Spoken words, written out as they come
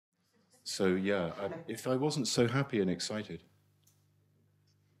So yeah, if I wasn't so happy and excited,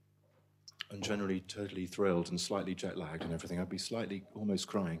 and generally totally thrilled and slightly jet-lagged and everything, I'd be slightly almost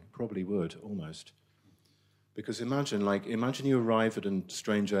crying. Probably would, almost. Because imagine you arrive at a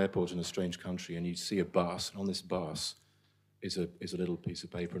strange airport in a strange country and you see a bus, and on this bus is a little piece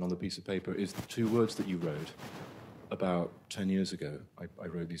of paper, and on the piece of paper is the 2 words that you wrote about 10 years ago. I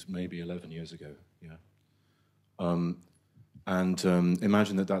wrote these maybe 11 years ago, yeah.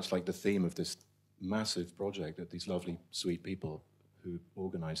 Imagine that that's like the theme of this massive project that these lovely, sweet people who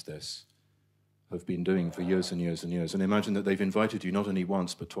organized this have been doing for years and years and years. And imagine that they've invited you not only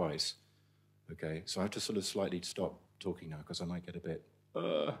once, but twice. Okay, so I have to sort of slightly stop talking now because I might get a bit,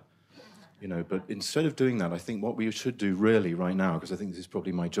 but instead of doing that, I think what we should do really right now, because I think this is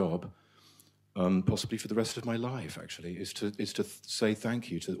probably my job, possibly for the rest of my life, actually, is to say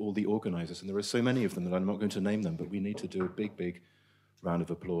thank you to all the organizers. And there are so many of them that I'm not going to name them, but we need to do a big, big round of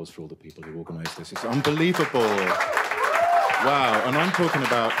applause for all the people who organized this. It's unbelievable. Wow, and I'm talking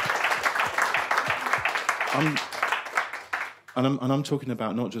about... I'm talking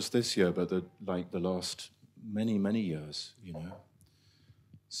about not just this year, but the last many, many years, you know.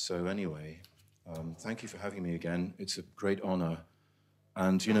 So anyway, thank you for having me again. It's a great honor.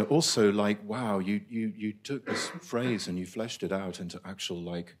 And, you know, also, wow, you took this phrase and you fleshed it out into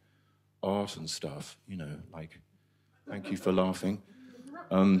actual, art and stuff, you know, thank you for laughing.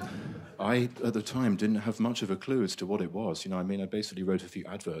 I, at the time, didn't have much of a clue as to what it was. You know, I mean, I basically wrote a few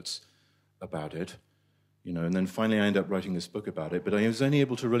adverts about it. You know, and then finally I ended up writing this book about it, but I was only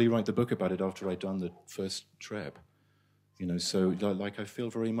able to really write the book about it after I'd done the first trip. You know, so I feel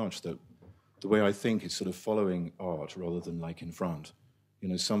very much that the way I think is sort of following art rather than in front. You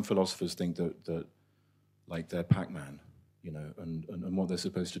know, some philosophers think that they're Pac-Man, you know, and what they're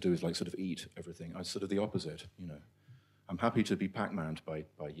supposed to do is sort of eat everything. I'm sort of the opposite, you know. I'm happy to be Pac-Maned by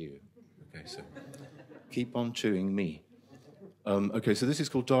you. Okay, so keep on chewing me. Okay, so this is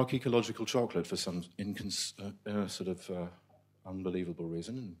called dark ecological chocolate for some unbelievable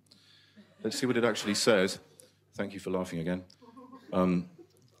reason. Let's see what it actually says. Thank you for laughing again.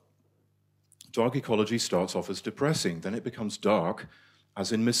 Dark ecology starts off as depressing, then it becomes dark,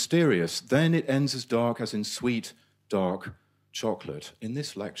 as in mysterious, then it ends as dark as in sweet, dark chocolate. In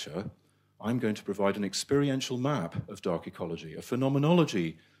this lecture, I'm going to provide an experiential map of dark ecology, a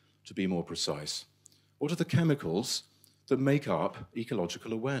phenomenology, to be more precise. What are the chemicals that make up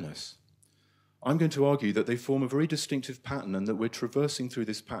ecological awareness? I'm going to argue that they form a very distinctive pattern and that we're traversing through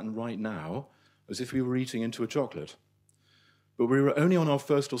this pattern right now as if we were eating into a chocolate. But we were only on our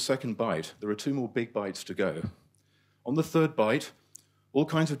first or second bite. There are 2 more big bites to go. On the 3rd bite, all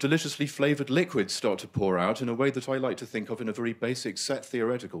kinds of deliciously flavored liquids start to pour out in a way that I like to think of in a very basic set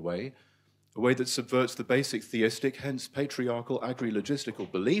theoretical way, a way that subverts the basic theistic, hence patriarchal,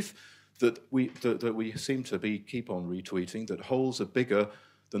 agri-logistical belief that we seem to keep on retweeting, that wholes are bigger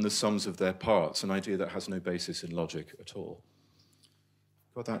than the sums of their parts, an idea that has no basis in logic at all.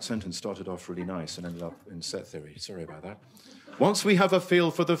 God, that sentence started off really nice and ended up in set theory. Sorry about that. Once we have a feel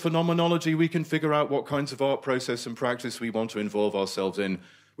for the phenomenology, we can figure out what kinds of art process and practice we want to involve ourselves in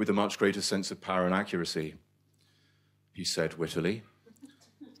with a much greater sense of power and accuracy, he said wittily.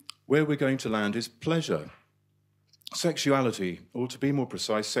 Where we're going to land is pleasure. Sexuality, or to be more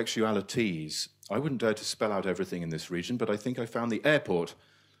precise, sexualities. I wouldn't dare to spell out everything in this region, but I think I found the airport,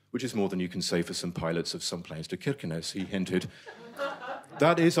 which is more than you can say for some pilots of some planes to Kirkenes, he hinted.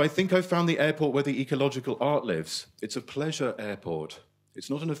 That is, I think I found the airport where the ecological art lives. It's a pleasure airport. It's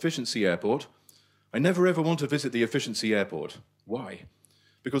not an efficiency airport. I never ever want to visit the efficiency airport. Why?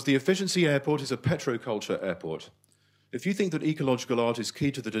 Because the efficiency airport is a petroculture airport. If you think that ecological art is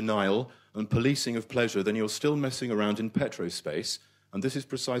key to the denial and policing of pleasure, then you're still messing around in petrospace, and this is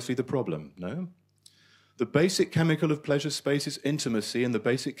precisely the problem, no? The basic chemical of pleasure space is intimacy, and the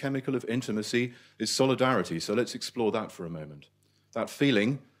basic chemical of intimacy is solidarity, so let's explore that for a moment. That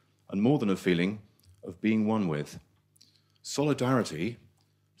feeling, and more than a feeling, of being one with. Solidarity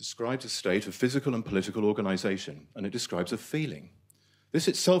describes a state of physical and political organization, and it describes a feeling. This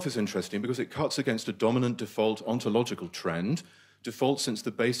itself is interesting because it cuts against a dominant default ontological trend, default since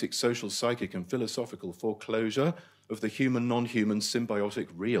the basic social, psychic, and philosophical foreclosure of the human, non-human, symbiotic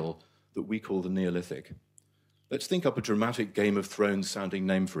real that we call the Neolithic. Let's think up a dramatic Game of Thrones sounding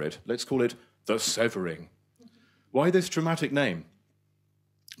name for it. Let's call it The Severing. Why this dramatic name?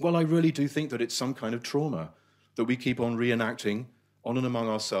 Well, I really do think that it's some kind of trauma that we keep on reenacting on and among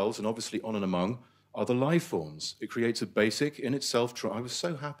ourselves, and obviously on and among other life forms. It creates a basic, in itself, I was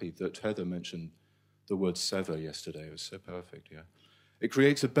so happy that Heather mentioned the word sever yesterday. It was so perfect, yeah. It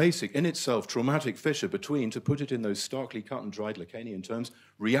creates a basic, in itself, traumatic fissure between, to put it in those starkly cut and dried Lacanian terms,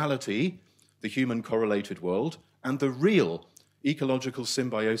 reality, the human correlated world, and the real ecological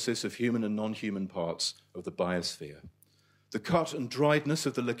symbiosis of human and non-human parts of the biosphere. The cut and driedness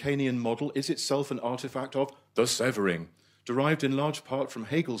of the Lacanian model is itself an artifact of the severing, derived in large part from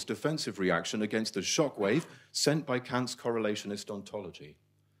Hegel's defensive reaction against the shockwave sent by Kant's correlationist ontology.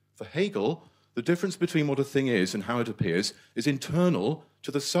 For Hegel, the difference between what a thing is and how it appears is internal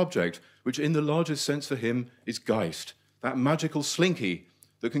to the subject, which in the largest sense for him is Geist, that magical slinky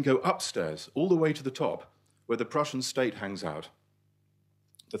that can go upstairs all the way to the top, where the Prussian state hangs out.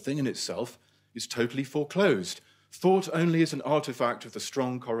 The thing in itself is totally foreclosed. Thought only is an artifact of the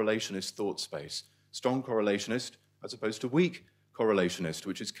strong correlationist thought space. Strong correlationist as opposed to weak correlationist,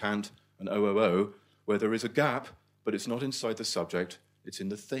 which is Kant and OOO, where there is a gap, but it's not inside the subject, it's in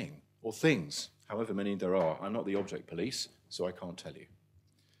the thing, or things, however many there are. I'm not the object police, so I can't tell you.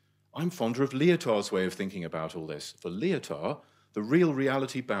 I'm fonder of Lyotard's way of thinking about all this. For Lyotard, the real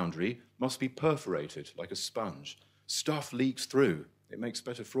reality boundary must be perforated like a sponge. Stuff leaks through. It makes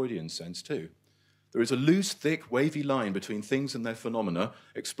better Freudian sense too. There is a loose, thick, wavy line between things and their phenomena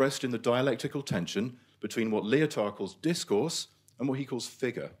expressed in the dialectical tension between what Lyotard calls discourse and what he calls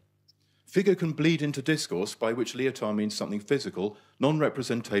figure. Figure can bleed into discourse, by which Lyotard means something physical,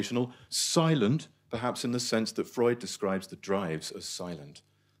 non-representational, silent, perhaps in the sense that Freud describes the drives as silent.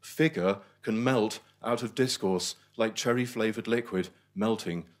 Figure can melt out of discourse like cherry-flavored liquid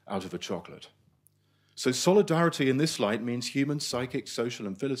melting out of a chocolate. So solidarity in this light means human, psychic, social,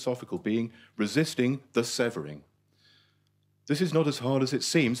 and philosophical being resisting the severing. This is not as hard as it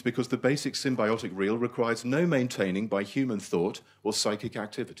seems, because the basic symbiotic real requires no maintaining by human thought or psychic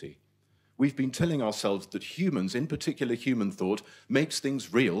activity. We've been telling ourselves that humans, in particular human thought, makes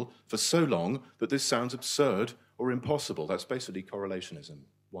things real for so long that this sounds absurd or impossible. That's basically correlationism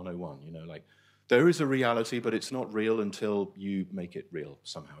 101, like there is a reality, but it's not real until you make it real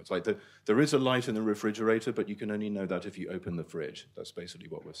somehow. It's like there is a light in the refrigerator, but you can only know that if you open the fridge. That's basically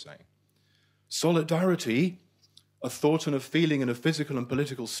what we're saying. Solidarity, a thought and a feeling in a physical and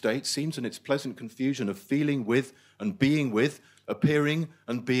political state, seems in its pleasant confusion of feeling with and being with, appearing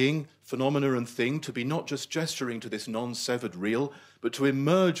and being, phenomena and thing, to be not just gesturing to this non-severed real, but to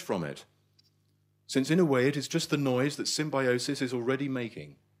emerge from it, since in a way it is just the noise that symbiosis is already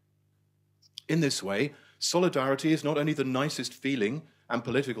making. In this way, solidarity is not only the nicest feeling and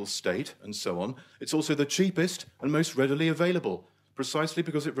political state and so on, it's also the cheapest and most readily available, precisely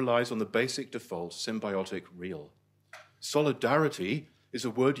because it relies on the basic default symbiotic real. Solidarity is a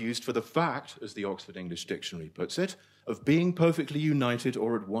word used for the fact, as the Oxford English Dictionary puts it, of being perfectly united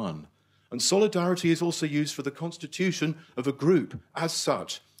or at one. And solidarity is also used for the constitution of a group as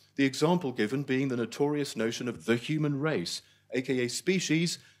such, the example given being the notorious notion of the human race, aka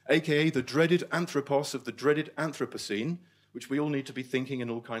species, aka the dreaded anthropos of the dreaded Anthropocene, which we all need to be thinking in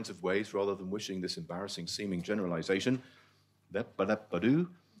all kinds of ways rather than wishing this embarrassing seeming generalization.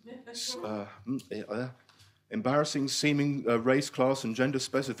 Embarrassing seeming race, class, and gender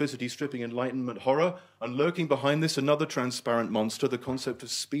specificity stripping Enlightenment horror, and lurking behind this another transparent monster, the concept of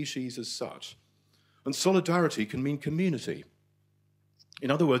species as such. And solidarity can mean community.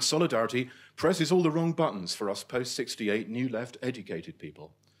 In other words, solidarity presses all the wrong buttons for us post-68 new left educated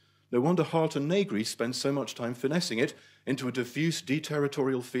people. No wonder Hart and Negri spend so much time finessing it into a diffuse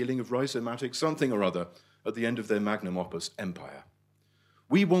deterritorial feeling of rhizomatic something or other at the end of their magnum opus, Empire.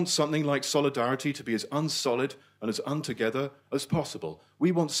 We want something like solidarity to be as unsolid and as untogether as possible.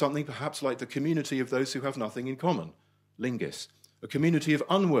 We want something perhaps like the community of those who have nothing in common, Lingis, a community of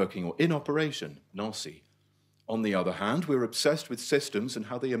unworking or in operation, Nancy. On the other hand, we're obsessed with systems and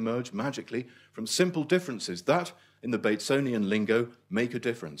how they emerge magically from simple differences that, in the Batesonian lingo, make a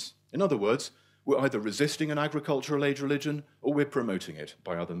difference. In other words, we're either resisting an agricultural age religion or we're promoting it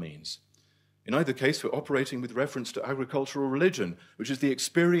by other means. In either case, we're operating with reference to agricultural religion, which is the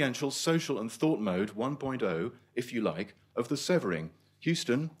experiential, social, and thought mode 1.0, if you like, of the severing.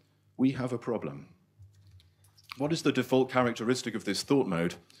 Houston, we have a problem. What is the default characteristic of this thought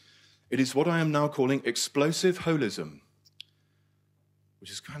mode? It is what I am now calling explosive holism,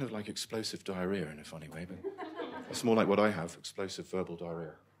 which is kind of like explosive diarrhea in a funny way, but it's more like what I have, explosive verbal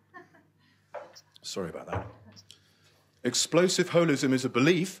diarrhea. Sorry about that. Explosive holism is a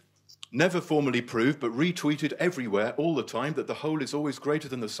belief, never formally proved, but retweeted everywhere all the time, that the whole is always greater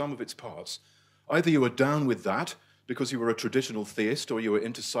than the sum of its parts. Either you are down with that, because you were a traditional theist, or you were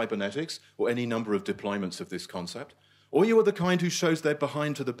into cybernetics, or any number of deployments of this concept, or you are the kind who shows their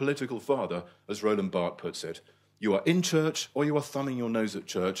behind to the political father, as Roland Barthes puts it. You are in church, or you are thumbing your nose at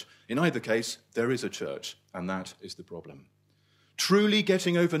church. In either case, there is a church, and that is the problem. Truly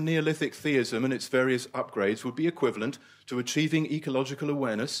getting over Neolithic theism and its various upgrades would be equivalent to achieving ecological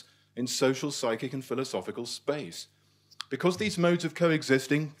awareness in social, psychic, and philosophical space. Because these modes of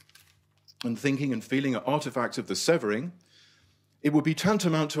coexisting and thinking and feeling are artifacts of the severing, it would be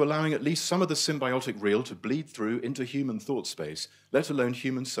tantamount to allowing at least some of the symbiotic real to bleed through into human thought space, let alone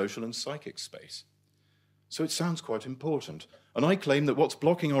human social and psychic space. So it sounds quite important. And I claim that what's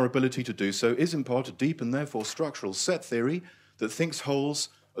blocking our ability to do so is in part a deep and therefore structural set theory that thinks wholes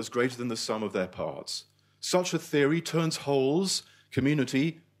as greater than the sum of their parts. Such a theory turns wholes,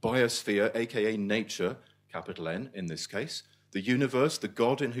 community, biosphere, aka nature, capital N in this case, the universe, the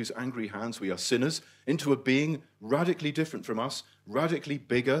God in whose angry hands we are sinners, into a being radically different from us, radically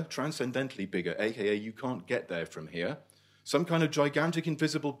bigger, transcendently bigger, aka you can't get there from here, some kind of gigantic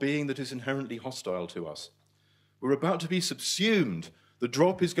invisible being that is inherently hostile to us. We're about to be subsumed. The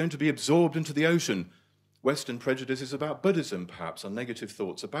drop is going to be absorbed into the ocean. Western prejudices about Buddhism, perhaps, are negative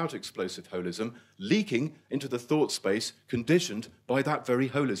thoughts about explosive holism, leaking into the thought space conditioned by that very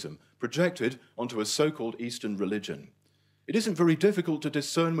holism, projected onto a so-called Eastern religion. It isn't very difficult to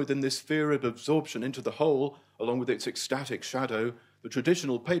discern within this fear of absorption into the whole, along with its ecstatic shadow, the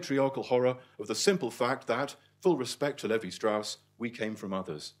traditional patriarchal horror of the simple fact that, full respect to Levi-Strauss, we came from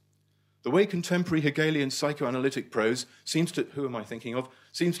others. The way contemporary Hegelian psychoanalytic prose seems to, who am I thinking of,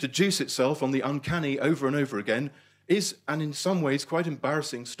 seems to juice itself on the uncanny over and over again is, and in some ways quite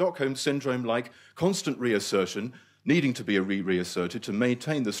embarrassing, Stockholm Syndrome-like constant reassertion, needing to be reasserted to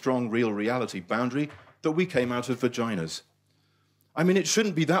maintain the strong real reality boundary that we came out of vaginas. I mean, it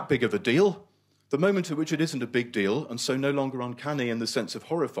shouldn't be that big of a deal. The moment at which it isn't a big deal, and so no longer uncanny in the sense of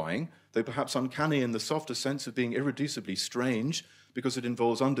horrifying, though perhaps uncanny in the softer sense of being irreducibly strange, because it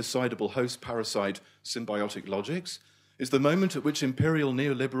involves undecidable host-parasite symbiotic logics, is the moment at which imperial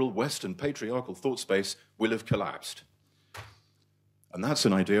neoliberal Western patriarchal thought space will have collapsed. And that's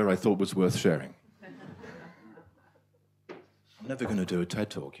an idea I thought was worth sharing. I'm never going to do a TED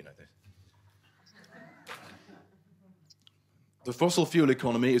Talk, you know this. The fossil fuel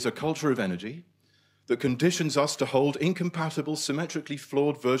economy is a culture of energy that conditions us to hold incompatible, symmetrically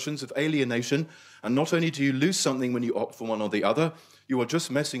flawed versions of alienation, and not only do you lose something when you opt for one or the other, you are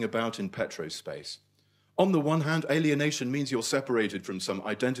just messing about in petrospace. On the one hand, alienation means you're separated from some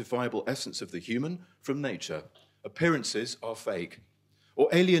identifiable essence of the human, from nature. Appearances are fake. Or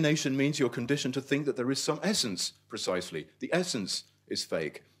alienation means you're conditioned to think that there is some essence, precisely. The essence is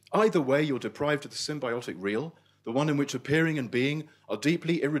fake. Either way, you're deprived of the symbiotic real, the one in which appearing and being are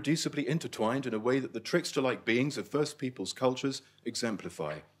deeply, irreducibly intertwined in a way that the trickster-like beings of First Peoples cultures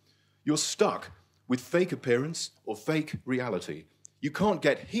exemplify. You're stuck with fake appearance or fake reality. You can't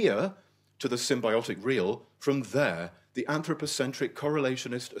get here to the symbiotic real from there, the anthropocentric,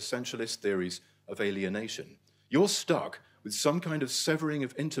 correlationist, essentialist theories of alienation. You're stuck with some kind of severing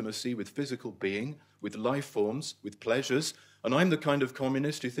of intimacy with physical being, with life forms, with pleasures, and I'm the kind of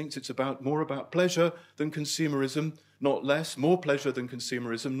communist who thinks it's more about pleasure than consumerism, not less, more pleasure than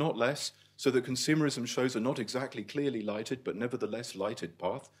consumerism, not less, so that consumerism shows a not exactly clearly lighted, but nevertheless lighted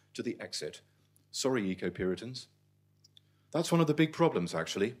path to the exit. Sorry, eco-Puritans. That's one of the big problems,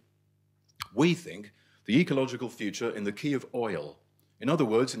 actually. We think the ecological future in the key of oil. In other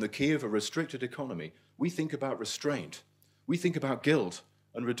words, in the key of a restricted economy. We think about restraint. We think about guilt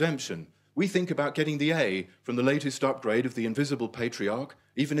and redemption. We think about getting the A from the latest upgrade of the invisible patriarch,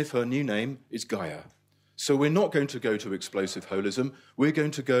 even if her new name is Gaia. So we're not going to go to explosive holism. We're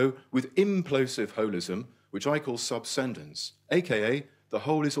going to go with implosive holism, which I call subscendence, aka the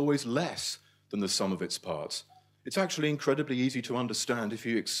whole is always less than the sum of its parts. It's actually incredibly easy to understand if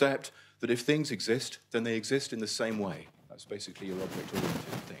you accept that if things exist, then they exist in the same way. That's basically your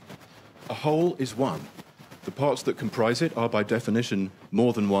object-oriented thing. A whole is one. The parts that comprise it are by definition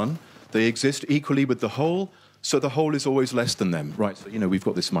more than one. They exist equally with the whole, so the whole is always less than them. Right, so, we've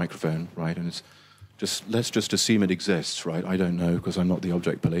got this microphone, right, and let's just assume it exists, right? I don't know, because I'm not the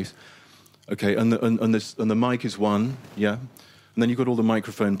object police. Okay, and the mic is one, yeah? And then you've got all the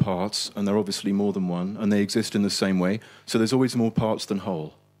microphone parts, and they're obviously more than one, and they exist in the same way, so there's always more parts than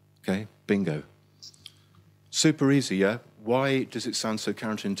whole. Okay, bingo. Super easy, yeah? Why does it sound so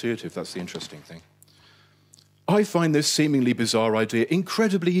counterintuitive? That's the interesting thing. I find this seemingly bizarre idea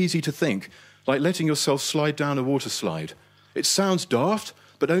incredibly easy to think, like letting yourself slide down a water slide. It sounds daft,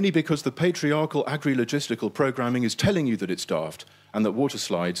 but only because the patriarchal agri-logistical programming is telling you that it's daft and that water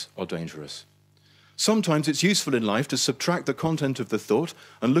slides are dangerous. Sometimes it's useful in life to subtract the content of the thought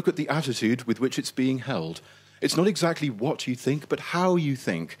and look at the attitude with which it's being held. It's not exactly what you think, but how you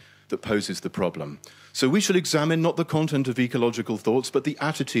think that poses the problem. So we shall examine not the content of ecological thoughts, but the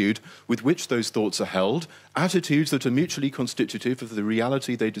attitude with which those thoughts are held, attitudes that are mutually constitutive of the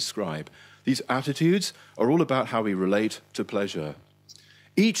reality they describe. These attitudes are all about how we relate to pleasure.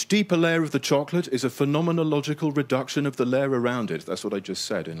 Each deeper layer of the chocolate is a phenomenological reduction of the layer around it. That's what I just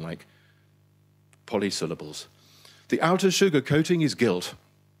said in like polysyllables. The outer sugar coating is guilt,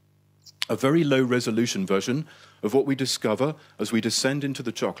 a very low-resolution version of what we discover as we descend into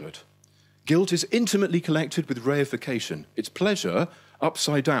the chocolate. Guilt is intimately connected with reification. It's pleasure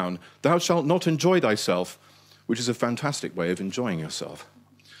upside down. Thou shalt not enjoy thyself, which is a fantastic way of enjoying yourself.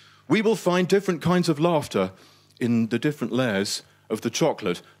 We will find different kinds of laughter in the different layers of the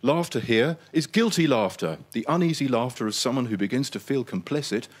chocolate. Laughter here is guilty laughter, the uneasy laughter of someone who begins to feel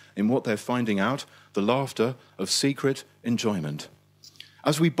complicit in what they're finding out, the laughter of secret enjoyment.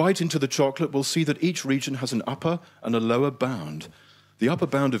 As we bite into the chocolate, we'll see that each region has an upper and a lower bound. The upper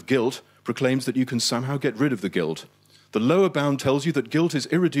bound of guilt proclaims that you can somehow get rid of the guilt. The lower bound tells you that guilt is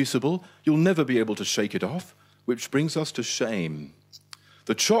irreducible, you'll never be able to shake it off, which brings us to shame.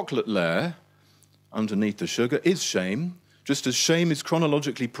 The chocolate layer, underneath the sugar, is shame, just as shame is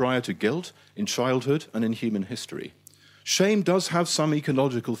chronologically prior to guilt in childhood and in human history. Shame does have some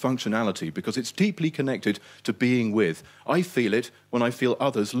ecological functionality because it's deeply connected to being with. I feel it when I feel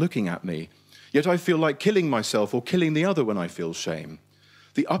others looking at me. Yet I feel like killing myself or killing the other when I feel shame.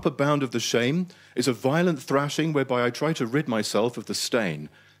 The upper bound of the shame is a violent thrashing whereby I try to rid myself of the stain.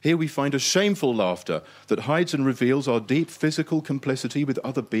 Here we find a shameful laughter that hides and reveals our deep physical complicity with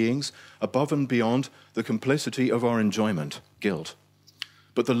other beings above and beyond the complicity of our enjoyment, guilt.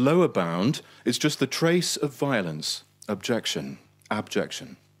 But the lower bound is just the trace of violence, abjection.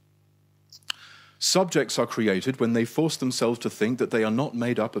 Subjects are created when they force themselves to think that they are not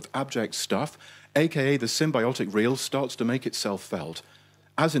made up of abject stuff, aka the symbiotic real starts to make itself felt.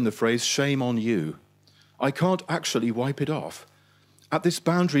 As in the phrase, shame on you. I can't actually wipe it off. At this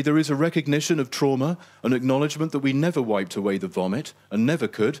boundary, there is a recognition of trauma, an acknowledgement that we never wiped away the vomit, and never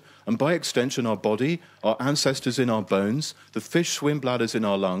could, and by extension our body, our ancestors in our bones, the fish swim bladders in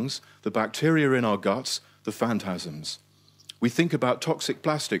our lungs, the bacteria in our guts, the phantasms. We think about toxic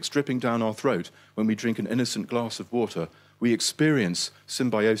plastics dripping down our throat when we drink an innocent glass of water. We experience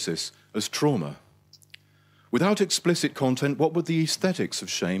symbiosis as trauma. Without explicit content, what would the aesthetics of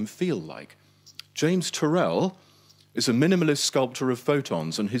shame feel like? James Turrell is a minimalist sculptor of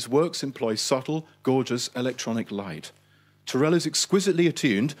photons, and his works employ subtle, gorgeous electronic light. Turrell is exquisitely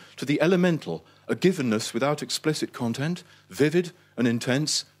attuned to the elemental, a givenness without explicit content, vivid and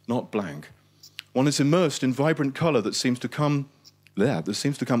intense, not blank. One is immersed in vibrant colour that seems to come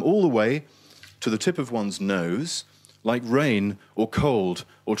all the way to the tip of one's nose, like rain or cold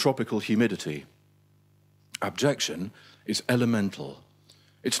or tropical humidity. Abjection is elemental.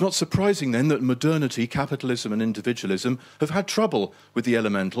 It's not surprising, then, that modernity, capitalism, and individualism have had trouble with the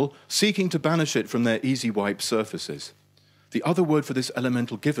elemental, seeking to banish it from their easy-wipe surfaces. The other word for this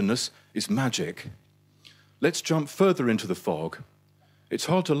elemental givenness is magic. Let's jump further into the fog. It's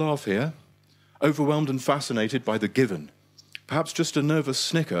hard to laugh here, overwhelmed and fascinated by the given. Perhaps just a nervous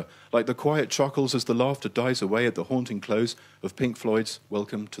snicker, like the quiet chuckles as the laughter dies away at the haunting close of Pink Floyd's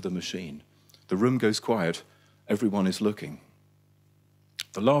Welcome to the Machine. The room goes quiet. Everyone is looking.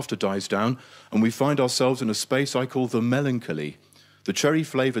 The laughter dies down, and we find ourselves in a space I call the melancholy, the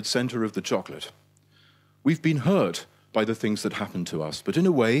cherry-flavoured centre of the chocolate. We've been hurt by the things that happen to us, but in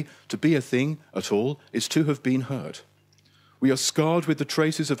a way, to be a thing at all is to have been hurt. We are scarred with the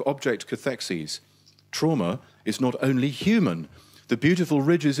traces of object cathexes. Trauma is not only human. The beautiful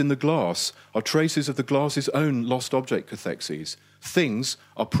ridges in the glass are traces of the glass's own lost object cathexes. Things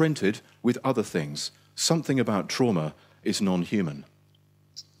are printed with other things. Something about trauma is non-human.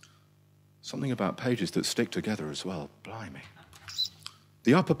 Something about pages that stick together as well. Blimey.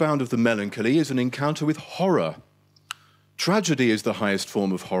 The upper bound of the melancholy is an encounter with horror. Tragedy is the highest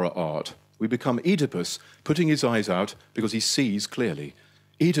form of horror art. We become Oedipus, putting his eyes out because he sees clearly.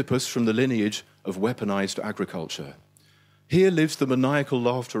 Oedipus from the lineage of weaponized agriculture. Here lives the maniacal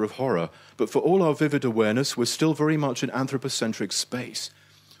laughter of horror, but for all our vivid awareness, we're still very much in anthropocentric space.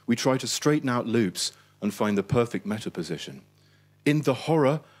 We try to straighten out loops and find the perfect meta-position. In the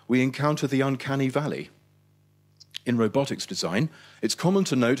horror, we encounter the uncanny valley. In robotics design, it's common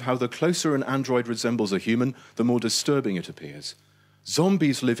to note how the closer an android resembles a human, the more disturbing it appears.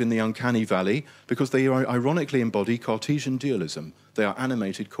 Zombies live in the uncanny valley because they ironically embody Cartesian dualism. They are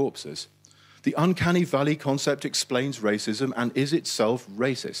animated corpses. The uncanny valley concept explains racism and is itself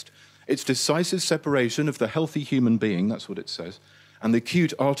racist. Its decisive separation of the healthy human being, that's what it says, and the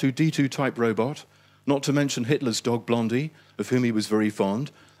cute R2-D2 type robot not to mention Hitler's dog Blondie, of whom he was very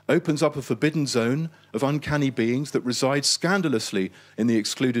fond, opens up a forbidden zone of uncanny beings that reside scandalously in the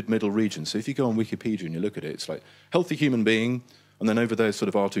excluded middle region. So if you go on Wikipedia and you look at it, it's like healthy human being, and then over there's sort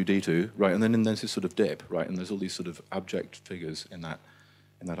of R2-D2, right? And then there's this sort of dip, right? And there's all these sort of abject figures in that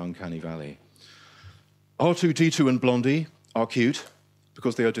uncanny valley. R2-D2 and Blondie are cute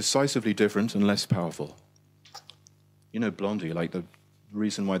because they are decisively different and less powerful. You know Blondie, like the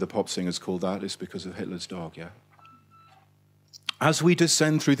reason why the pop singer's called that is because of Hitler's dog, yeah? As we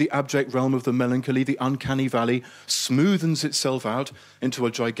descend through the abject realm of the melancholy, the uncanny valley smoothens itself out into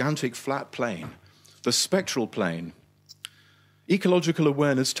a gigantic flat plane, the spectral plane. Ecological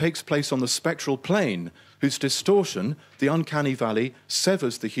awareness takes place on the spectral plane, whose distortion, the uncanny valley,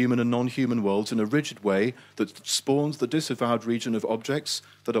 severs the human and non-human worlds in a rigid way that spawns the disavowed region of objects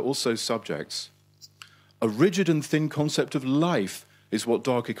that are also subjects. A rigid and thin concept of life is what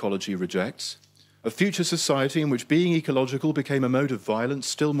dark ecology rejects. A future society in which being ecological became a mode of violence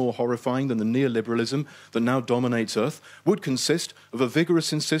still more horrifying than the neoliberalism that now dominates Earth would consist of a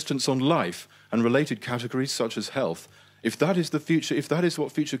vigorous insistence on life and related categories such as health. If that is the future, if that is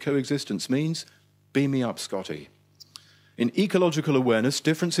what future coexistence means, beam me up, Scotty. In ecological awareness,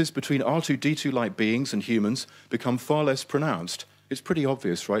 differences between R2-D2-like beings and humans become far less pronounced. It's pretty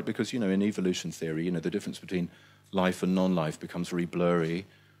obvious, right? Because, in evolution theory, the difference between life and non-life becomes very blurry,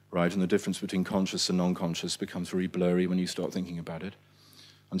 right? And the difference between conscious and non-conscious becomes very blurry when you start thinking about it,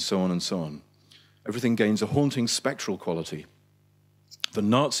 and so on and so on. Everything gains a haunting spectral quality. The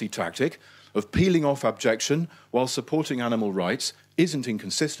Nazi tactic of peeling off abjection while supporting animal rights isn't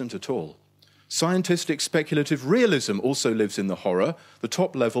inconsistent at all. Scientistic speculative realism also lives in the horror, the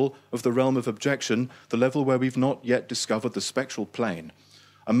top level of the realm of abjection, the level where we've not yet discovered the spectral plane.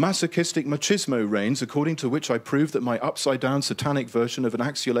 A masochistic machismo reigns, according to which I prove that my upside-down satanic version of an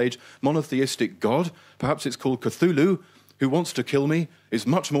axial age monotheistic god, perhaps it's called Cthulhu, who wants to kill me, is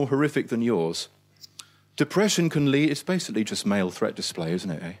much more horrific than yours. Depression can lead... It's basically just male threat display,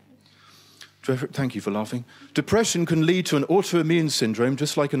 isn't it, eh? Thank you for laughing. Depression can lead to an autoimmune syndrome,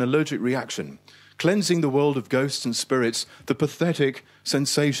 just like an allergic reaction, cleansing the world of ghosts and spirits, the pathetic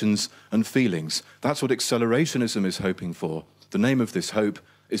sensations and feelings. That's what accelerationism is hoping for. The name of this hope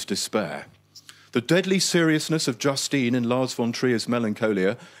is despair. The deadly seriousness of Justine in Lars von Trier's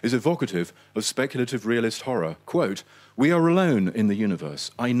Melancholia is evocative of speculative realist horror. Quote, "We are alone in the universe.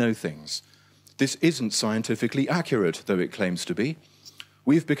 I know things. This isn't scientifically accurate, though it claims to be.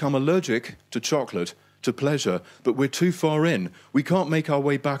 We've become allergic to chocolate, to pleasure, but we're too far in. We can't make our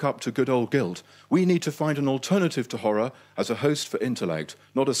way back up to good old guilt. We need to find an alternative to horror as a host for intellect,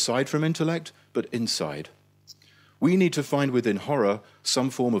 not aside from intellect, but inside. We need to find within horror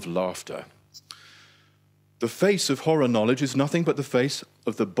some form of laughter. The face of horror knowledge is nothing but the face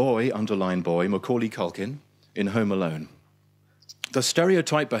of the boy, underline boy, Macaulay Culkin, in Home Alone. The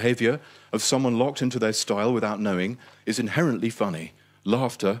stereotype behavior of someone locked into their style without knowing is inherently funny.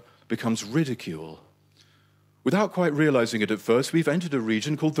 Laughter becomes ridicule. Without quite realizing it at first, we've entered a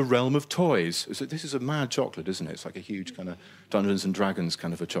region called the realm of toys. This is a mad chocolate, isn't it? It's like a huge kind of Dungeons and Dragons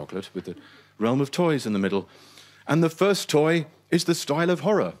kind of a chocolate with the realm of toys in the middle. And the first toy is the style of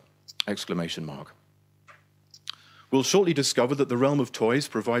horror, exclamation mark. We'll shortly discover that the realm of toys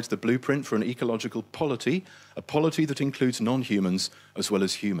provides the blueprint for an ecological polity, a polity that includes non-humans as well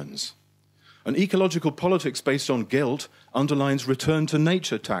as humans. An ecological politics based on guilt underlines return to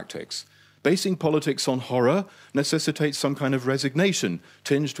nature tactics. Basing politics on horror necessitates some kind of resignation,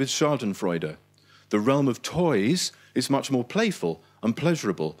 tinged with schadenfreude. The realm of toys is much more playful and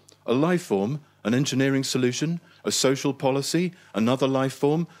pleasurable. A life form, an engineering solution, a social policy, another life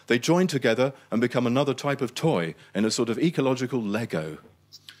form, they join together and become another type of toy in a sort of ecological Lego.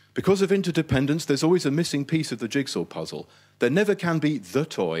 Because of interdependence, there's always a missing piece of the jigsaw puzzle. There never can be the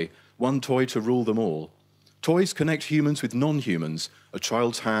toy, one toy to rule them all. Toys connect humans with non-humans, a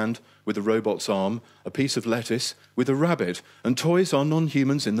child's hand with a robot's arm, a piece of lettuce with a rabbit, and toys are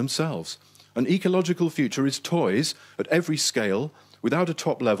non-humans in themselves. An ecological future is toys at every scale, without a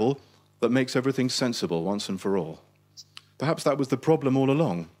top level that makes everything sensible once and for all. Perhaps that was the problem all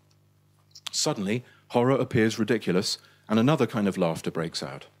along. Suddenly, horror appears ridiculous, and another kind of laughter breaks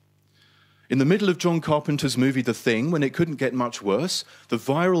out. In the middle of John Carpenter's movie The Thing, when it couldn't get much worse, the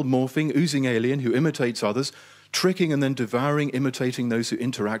viral, morphing, oozing alien who imitates others, tricking and then devouring, imitating those who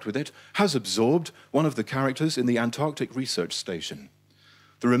interact with it, has absorbed one of the characters in the Antarctic research station.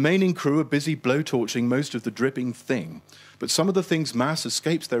 The remaining crew are busy blowtorching most of the dripping thing, but some of the thing's mass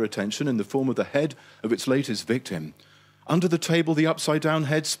escapes their attention in the form of the head of its latest victim. Under the table, the upside-down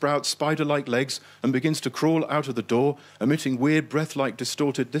head sprouts spider-like legs and begins to crawl out of the door, emitting weird, breath-like,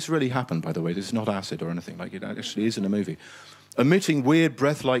 distorted... This really happened, by the way. This is not acid or anything like it. It actually is in a movie. Emitting weird,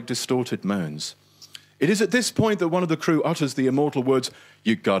 breath-like, distorted moans. It is at this point that one of the crew utters the immortal words,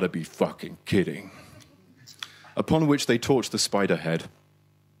 "You gotta be fucking kidding." Upon which they torch the spider head.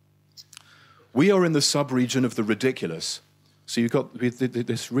 We are in the sub-region of the ridiculous. So you've got...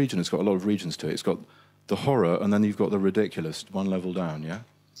 This region has got a lot of regions to it. It's got the horror, and then you've got the ridiculous, one level down, yeah?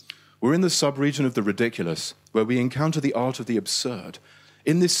 We're in the sub-region of the ridiculous, where we encounter the art of the absurd.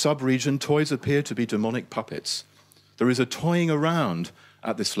 In this sub-region, toys appear to be demonic puppets. There is a toying around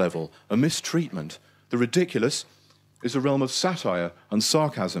at this level, a mistreatment. The ridiculous is a realm of satire and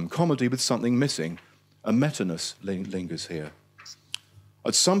sarcasm, comedy with something missing. A metaness lingers here.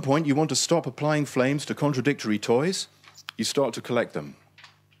 At some point, you want to stop applying flames to contradictory toys. You start to collect them.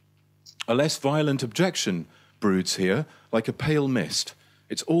 A less violent objection broods here, like a pale mist.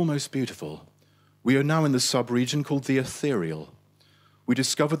 It's almost beautiful. We are now in the sub-region called the ethereal. We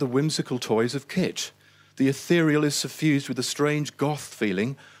discover the whimsical toys of kitsch. The ethereal is suffused with a strange goth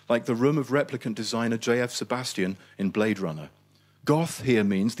feeling, like the room of replicant designer J.F. Sebastian in Blade Runner. Goth here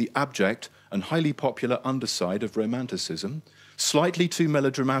means the abject and highly popular underside of romanticism, slightly too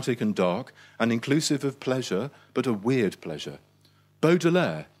melodramatic and dark, and inclusive of pleasure, but a weird pleasure.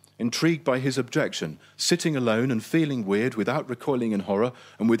 Baudelaire, intrigued by his objection, sitting alone and feeling weird without recoiling in horror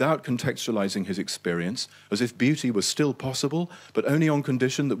and without contextualizing his experience, as if beauty was still possible, but only on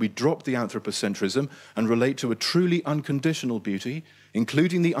condition that we drop the anthropocentrism and relate to a truly unconditional beauty,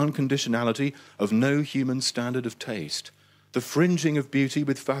 including the unconditionality of no human standard of taste. The fringing of beauty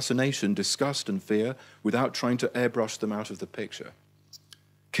with fascination, disgust and fear without trying to airbrush them out of the picture.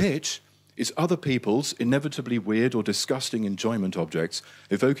 Kitsch is other people's inevitably weird or disgusting enjoyment objects,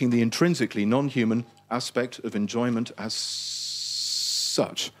 evoking the intrinsically non-human aspect of enjoyment as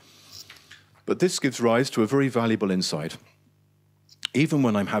such. But this gives rise to a very valuable insight. Even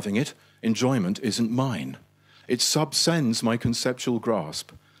when I'm having it, enjoyment isn't mine. It subsends my conceptual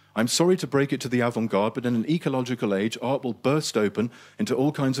grasp. I'm sorry to break it to the avant-garde, but in an ecological age, art will burst open into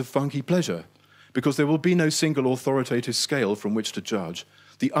all kinds of funky pleasure, because there will be no single authoritative scale from which to judge.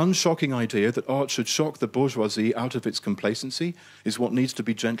 The unshocking idea that art should shock the bourgeoisie out of its complacency is what needs to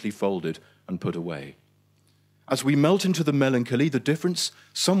be gently folded and put away. As we melt into the melancholy, the difference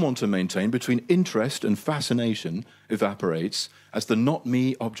some want to maintain between interest and fascination evaporates as the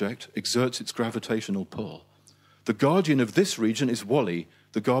not-me object exerts its gravitational pull. The guardian of this region is Wally,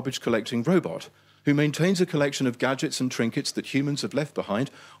 the garbage-collecting robot, who maintains a collection of gadgets and trinkets that humans have left behind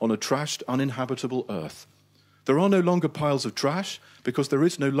on a trashed, uninhabitable Earth. There are no longer piles of trash because there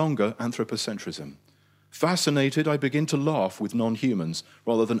is no longer anthropocentrism. Fascinated, I begin to laugh with non-humans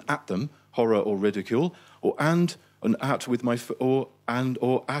rather than at them, horror or ridicule, or at and with my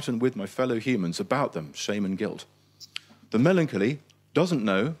fellow humans about them, shame and guilt. The melancholy doesn't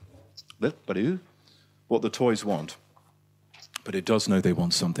know what the toys want, but it does know they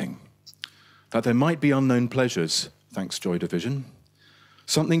want something. That there might be unknown pleasures, thanks Joy Division.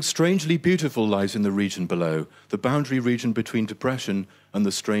 Something strangely beautiful lies in the region below, the boundary region between depression and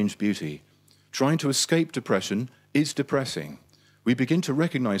the strange beauty. Trying to escape depression is depressing. We begin to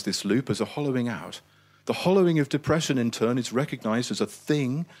recognize this loop as a hollowing out. The hollowing of depression, in turn, is recognized as a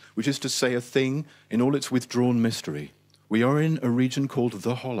thing, which is to say a thing in all its withdrawn mystery. We are in a region called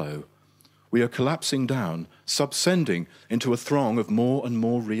the hollow. We are collapsing down, subsending into a throng of more and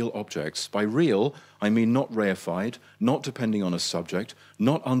more real objects. By real, I mean not reified, not depending on a subject,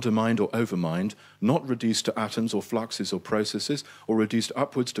 not undermined or overmined, not reduced to atoms or fluxes or processes, or reduced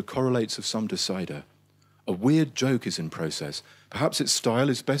upwards to correlates of some decider. A weird joke is in process. Perhaps its style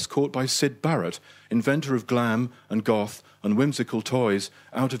is best caught by Syd Barrett, inventor of glam and goth and whimsical toys,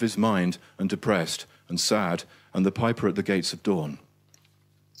 out of his mind and depressed and sad, and the piper at the gates of dawn.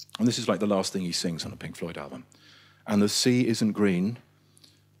 And this is like the last thing he sings on a Pink Floyd album. And the sea isn't green,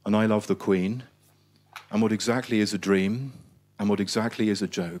 and I love the Queen, and what exactly is a dream, and what exactly is a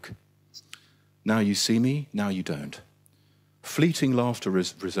joke. Now you see me, now you don't. Fleeting laughter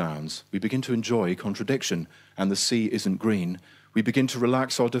resounds. We begin to enjoy contradiction, and the sea isn't green. We begin to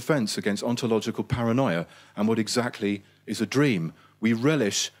relax our defense against ontological paranoia, and what exactly is a dream. We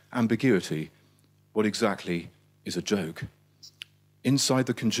relish ambiguity. What exactly is a joke? Inside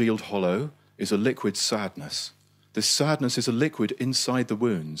the congealed hollow is a liquid sadness. This sadness is a liquid inside the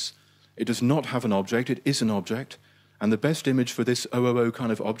wounds. It does not have an object, it is an object, and the best image for this OOO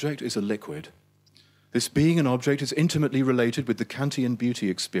kind of object is a liquid. This being an object is intimately related with the Kantian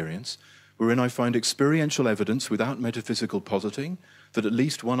beauty experience, wherein I find experiential evidence without metaphysical positing that at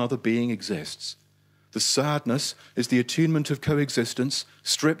least one other being exists. The sadness is the attunement of coexistence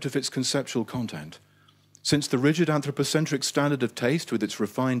stripped of its conceptual content. Since the rigid anthropocentric standard of taste with its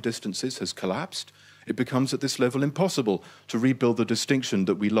refined distances has collapsed, it becomes at this level impossible to rebuild the distinction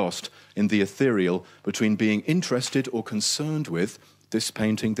that we lost in the ethereal between being interested or concerned with this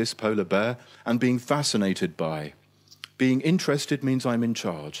painting, this polar bear, and being fascinated by. Being interested means I'm in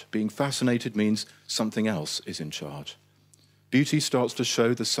charge. Being fascinated means something else is in charge. Beauty starts to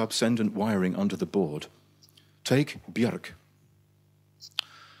show the subscendent wiring under the board. Take Björk.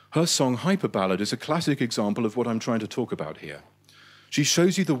 Her song Hyperballad is a classic example of what I'm trying to talk about here. She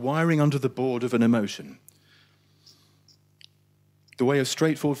shows you the wiring under the board of an emotion. The way a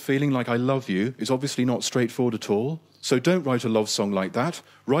straightforward feeling like I love you is obviously not straightforward at all, so don't write a love song like that.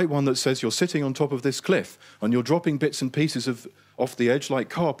 Write one that says you're sitting on top of this cliff and you're dropping bits and pieces off the edge like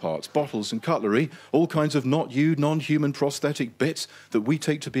car parts, bottles and cutlery, all kinds of not you, non-human prosthetic bits that we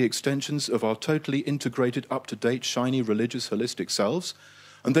take to be extensions of our totally integrated, up-to-date, shiny, religious, holistic selves.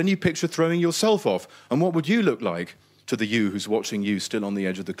 And then you picture throwing yourself off, and what would you look like to the you who's watching you still on the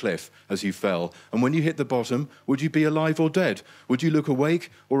edge of the cliff as you fell? And when you hit the bottom, would you be alive or dead? Would you look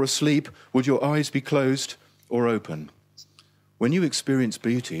awake or asleep? Would your eyes be closed or open? When you experience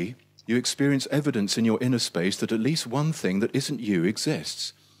beauty, you experience evidence in your inner space that at least one thing that isn't you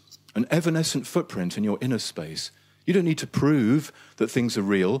exists. An evanescent footprint in your inner space. You don't need to prove that things are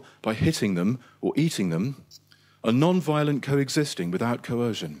real by hitting them or eating them. A non-violent coexisting without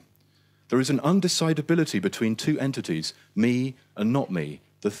coercion. There is an undecidability between two entities, me and not me,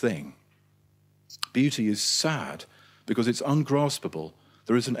 the thing. Beauty is sad because it's ungraspable.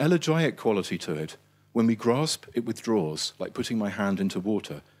 There is an elegiac quality to it. When we grasp, it withdraws, like putting my hand into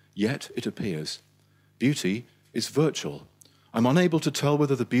water, yet it appears. Beauty is virtual. I'm unable to tell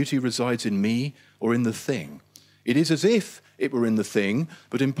whether the beauty resides in me or in the thing. It is as if it were in the thing,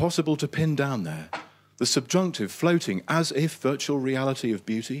 but impossible to pin down there. The subjunctive, floating, as-if virtual reality of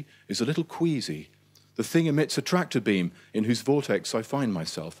beauty is a little queasy. The thing emits a tractor beam in whose vortex I find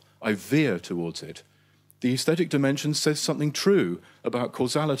myself. I veer towards it. The aesthetic dimension says something true about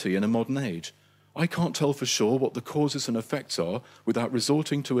causality in a modern age. I can't tell for sure what the causes and effects are without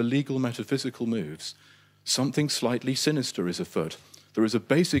resorting to illegal metaphysical moves. Something slightly sinister is afoot. There is a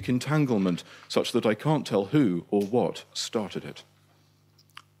basic entanglement such that I can't tell who or what started it.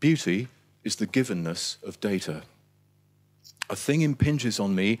 Beauty is the givenness of data. A thing impinges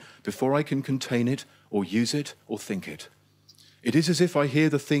on me before I can contain it or use it or think it. It is as if I hear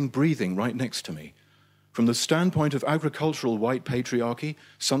the thing breathing right next to me. From the standpoint of agricultural white patriarchy,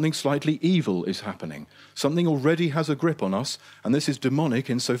 something slightly evil is happening. Something already has a grip on us, and this is demonic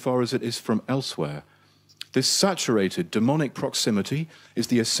insofar as it is from elsewhere. This saturated demonic proximity is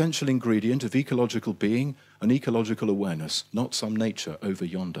the essential ingredient of ecological being and ecological awareness, not some nature over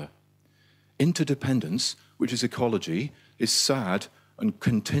yonder. Interdependence, which is ecology, is sad and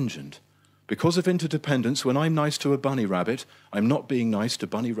contingent. Because of interdependence, when I'm nice to a bunny rabbit, I'm not being nice to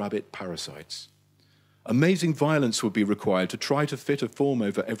bunny rabbit parasites. Amazing violence would be required to try to fit a form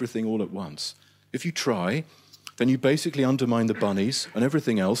over everything all at once. If you try, then you basically undermine the bunnies and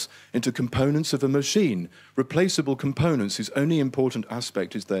everything else into components of a machine, replaceable components whose only important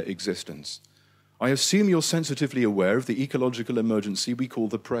aspect is their existence. I assume you're sensitively aware of the ecological emergency we call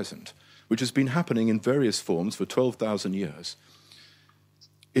the present, which has been happening in various forms for 12,000 years.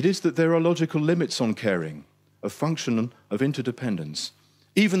 It is that there are logical limits on caring, a function of interdependence.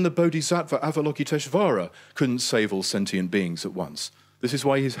 Even the Bodhisattva Avalokiteshvara couldn't save all sentient beings at once. This is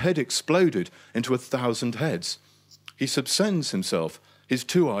why his head exploded into 1,000 heads. He subsends himself. His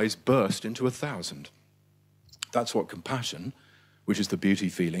 2 eyes burst into 1,000. That's what compassion, which is the beauty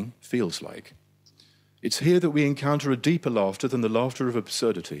feeling, feels like. It's here that we encounter a deeper laughter than the laughter of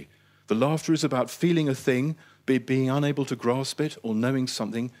absurdity. The laughter is about feeling a thing, being unable to grasp it, or knowing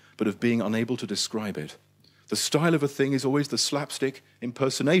something, but of being unable to describe it. The style of a thing is always the slapstick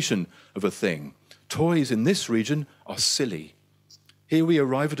impersonation of a thing. Toys in this region are silly. Here we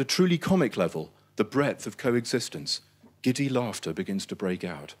arrive at a truly comic level, the breadth of coexistence. Giddy laughter begins to break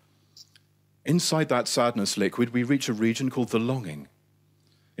out. Inside that sadness liquid, we reach a region called the longing.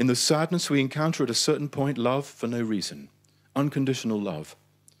 In the sadness, we encounter at a certain point love for no reason, unconditional love.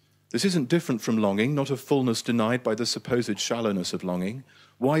 This isn't different from longing, not a fullness denied by the supposed shallowness of longing.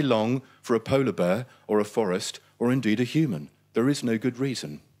 Why long for a polar bear or a forest or indeed a human? There is no good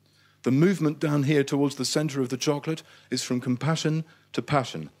reason. The movement down here towards the center of the chocolate is from compassion to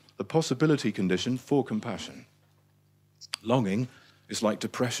passion, the possibility condition for compassion. Longing is like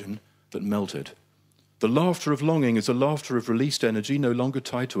depression that melted. The laughter of longing is a laughter of released energy no longer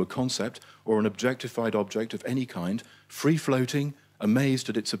tied to a concept or an objectified object of any kind, free-floating, amazed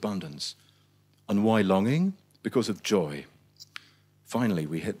at its abundance. And why longing? Because of joy. Finally,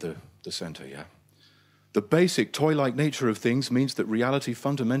 we hit the center, yeah? The basic toy-like nature of things means that reality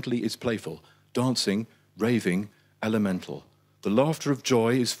fundamentally is playful, dancing, raving, elemental. The laughter of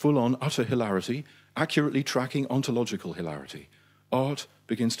joy is full-on utter hilarity, accurately tracking ontological hilarity. Art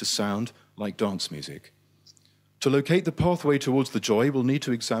begins to sound like dance music. To locate the pathway towards the joy, we'll need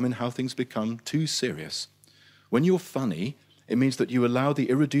to examine how things become too serious. When you're funny, it means that you allow the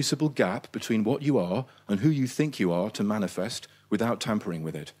irreducible gap between what you are and who you think you are to manifest without tampering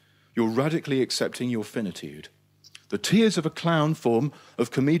with it. You're radically accepting your finitude. The tears of a clown form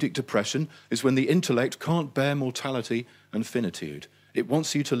of comedic depression is when the intellect can't bear mortality and finitude. It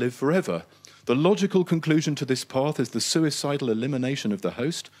wants you to live forever. The logical conclusion to this path is the suicidal elimination of the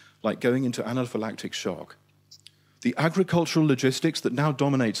host, like going into anaphylactic shock. The agricultural logistics that now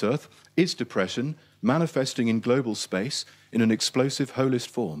dominates Earth is depression, manifesting in global space in an explosive holist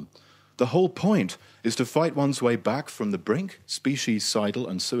form. The whole point is to fight one's way back from the brink, species-sidal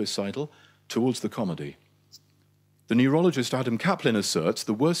and suicidal, towards the comedy. The neurologist Adam Kaplan asserts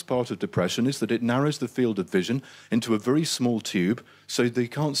the worst part of depression is that it narrows the field of vision into a very small tube so they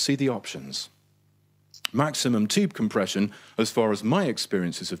can't see the options. Maximum tube compression, as far as my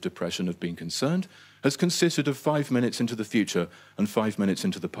experiences of depression have been concerned, has consisted of 5 minutes into the future and 5 minutes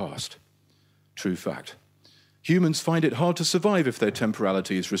into the past. True fact. Humans find it hard to survive if their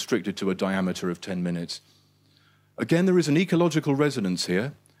temporality is restricted to a diameter of 10 minutes. Again, there is an ecological resonance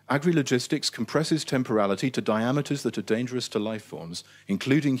here. Agri-logistics compresses temporality to diameters that are dangerous to life forms,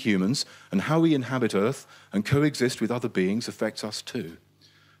 including humans, and how we inhabit Earth and coexist with other beings affects us too.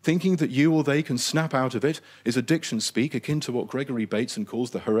 Thinking that you or they can snap out of it is addiction speak akin to what Gregory Bateson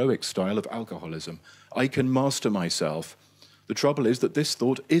calls the heroic style of alcoholism. I can master myself. The trouble is that this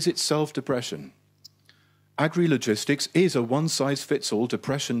thought is itself depression. Agri-logistics is a one-size-fits-all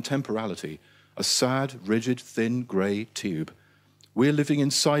depression temporality, a sad, rigid, thin, grey tube. We're living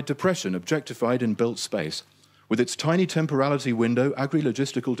inside depression, objectified in built space. With its tiny temporality window,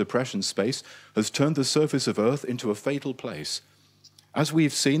 agri-logistical depression space has turned the surface of Earth into a fatal place. As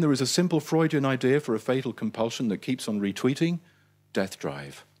we've seen, there is a simple Freudian idea for a fatal compulsion that keeps on retweeting: death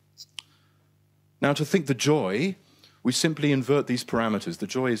drive. Now, to think the joy, we simply invert these parameters. The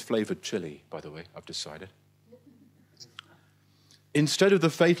joy is flavoured chili, by the way, I've decided. Instead of the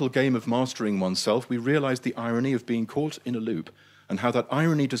fatal game of mastering oneself, we realize the irony of being caught in a loop and how that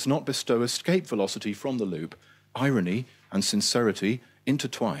irony does not bestow escape velocity from the loop. Irony and sincerity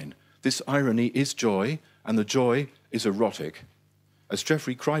intertwine. This irony is joy, and the joy is erotic. As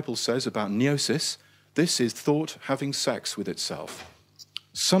Jeffrey Kripal says about gnosis, this is thought having sex with itself.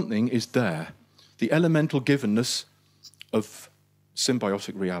 Something is there, the elemental givenness of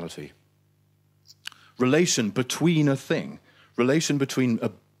symbiotic reality. Relation between a thing, relation between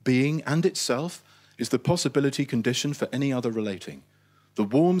a being and itself is the possibility condition for any other relating. The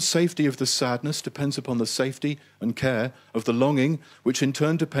warm safety of the sadness depends upon the safety and care of the longing, which in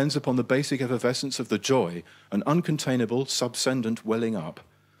turn depends upon the basic effervescence of the joy, an uncontainable, subscendent welling up.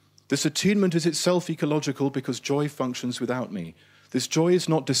 This attunement is itself ecological because joy functions without me. This joy is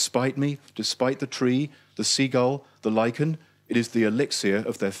not despite me, despite the tree, the seagull, the lichen. It is the elixir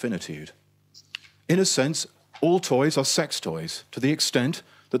of their finitude. In a sense, all toys are sex toys, to the extent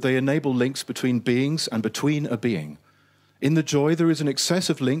that they enable links between beings and between a being. In the joy, there is an excess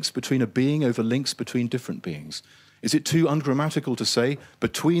of links between a being over links between different beings. Is it too ungrammatical to say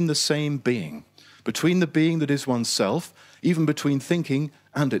between the same being? Between the being that is oneself, even between thinking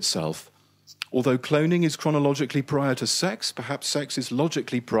and itself. Although cloning is chronologically prior to sex, perhaps sex is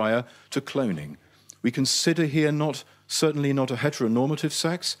logically prior to cloning. We consider here certainly not a heteronormative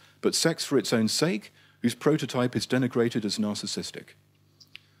sex, but sex for its own sake, whose prototype is denigrated as narcissistic.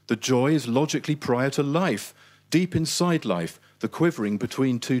 The joy is logically prior to life, deep inside life, the quivering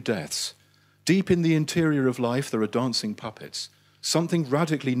between two deaths. Deep in the interior of life, there are dancing puppets. Something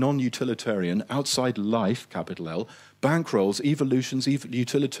radically non-utilitarian outside life, capital L, bankrolls evolution's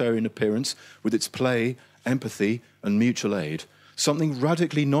utilitarian appearance with its play, empathy, and mutual aid. Something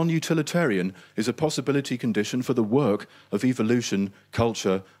radically non-utilitarian is a possibility condition for the work of evolution,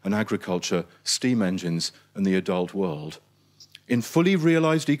 culture, and agriculture, steam engines, and the adult world. In fully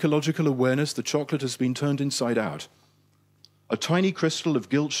realized ecological awareness, the chocolate has been turned inside out. A tiny crystal of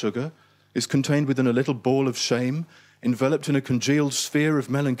guilt sugar is contained within a little ball of shame, enveloped in a congealed sphere of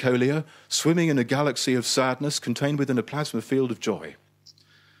melancholia, swimming in a galaxy of sadness, contained within a plasma field of joy.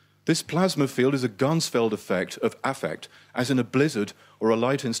 This plasma field is a Ganzfeld effect of affect, as in a blizzard or a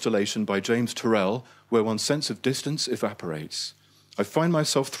light installation by James Turrell, where one's sense of distance evaporates. I find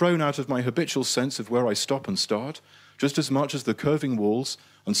myself thrown out of my habitual sense of where I stop and start, just as much as the curving walls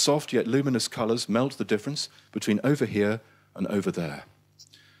and soft yet luminous colours melt the difference between over here and over there.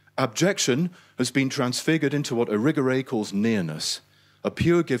 Abjection has been transfigured into what Origeray calls nearness, a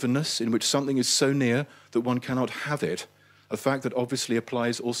pure givenness in which something is so near that one cannot have it, a fact that obviously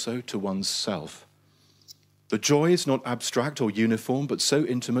applies also to one's self. The joy is not abstract or uniform, but so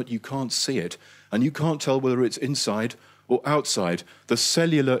intimate you can't see it, and you can't tell whether it's inside or outside, the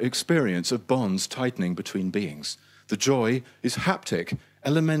cellular experience of bonds tightening between beings. The joy is haptic,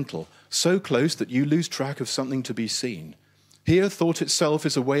 elemental, so close that you lose track of something to be seen. Here, thought itself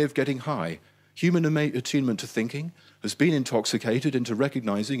is a way of getting high. Human attunement to thinking has been intoxicated into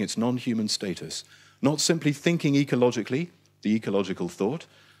recognizing its non-human status, not simply thinking ecologically, the ecological thought,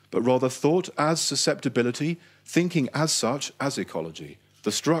 but rather thought as susceptibility, thinking as such as ecology,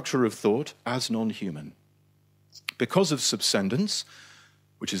 the structure of thought as non-human. Because of subsendence,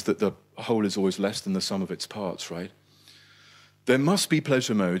 which is that the whole is always less than the sum of its parts, right? There must be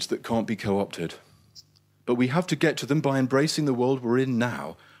pleasure modes that can't be co-opted. But we have to get to them by embracing the world we're in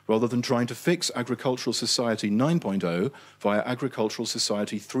now, rather than trying to fix agricultural society 9.0 via agricultural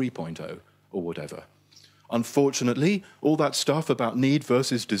society 3.0 or whatever. Unfortunately, all that stuff about need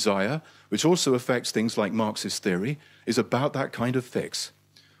versus desire, which also affects things like Marxist theory, is about that kind of fix.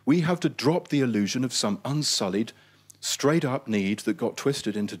 We have to drop the illusion of some unsullied, straight-up need that got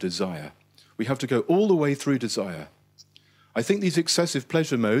twisted into desire. We have to go all the way through desire. I think these excessive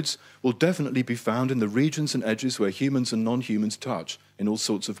pleasure modes will definitely be found in the regions and edges where humans and non-humans touch in all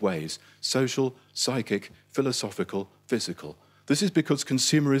sorts of ways: social, psychic, philosophical, physical. This is because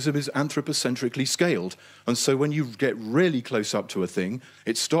consumerism is anthropocentrically scaled, and so when you get really close up to a thing,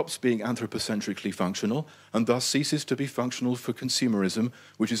 it stops being anthropocentrically functional and thus ceases to be functional for consumerism,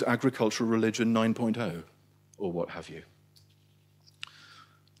 which is agricultural religion 9.0, or what have you.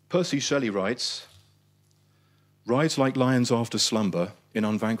 Percy Shelley writes, "Rise like lions after slumber, in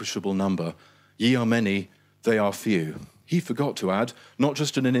unvanquishable number. Ye are many, they are few." He forgot to add, not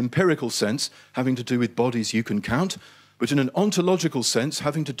just in an empirical sense, having to do with bodies you can count, but in an ontological sense,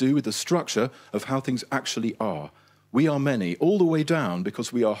 having to do with the structure of how things actually are. We are many, all the way down,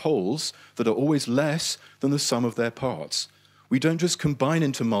 because we are wholes that are always less than the sum of their parts. We don't just combine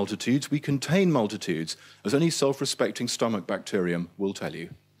into multitudes, we contain multitudes, as any self-respecting stomach bacterium will tell you.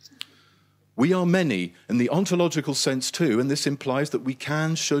 We are many in the ontological sense too, and this implies that we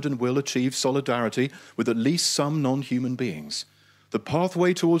can, should, and will achieve solidarity with at least some non-human beings. The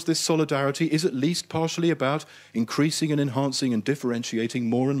pathway towards this solidarity is at least partially about increasing and enhancing and differentiating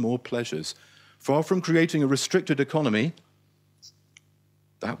more and more pleasures. Far from creating a restricted economy,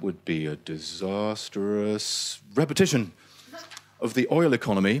 that would be a disastrous repetition of the oil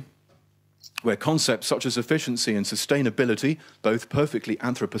economy, where concepts such as efficiency and sustainability, both perfectly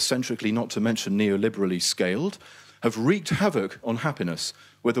anthropocentrically, not to mention neoliberally scaled, have wreaked havoc on happiness,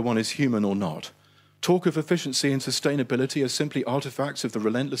 whether one is human or not. Talk of efficiency and sustainability are simply artifacts of the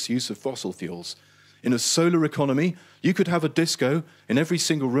relentless use of fossil fuels. In a solar economy, you could have a disco in every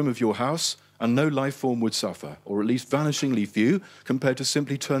single room of your house and no life form would suffer, or at least vanishingly few compared to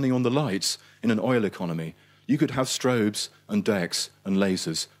simply turning on the lights in an oil economy. You could have strobes and decks and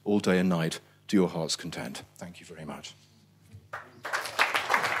lasers all day and night to your heart's content. Thank you very much.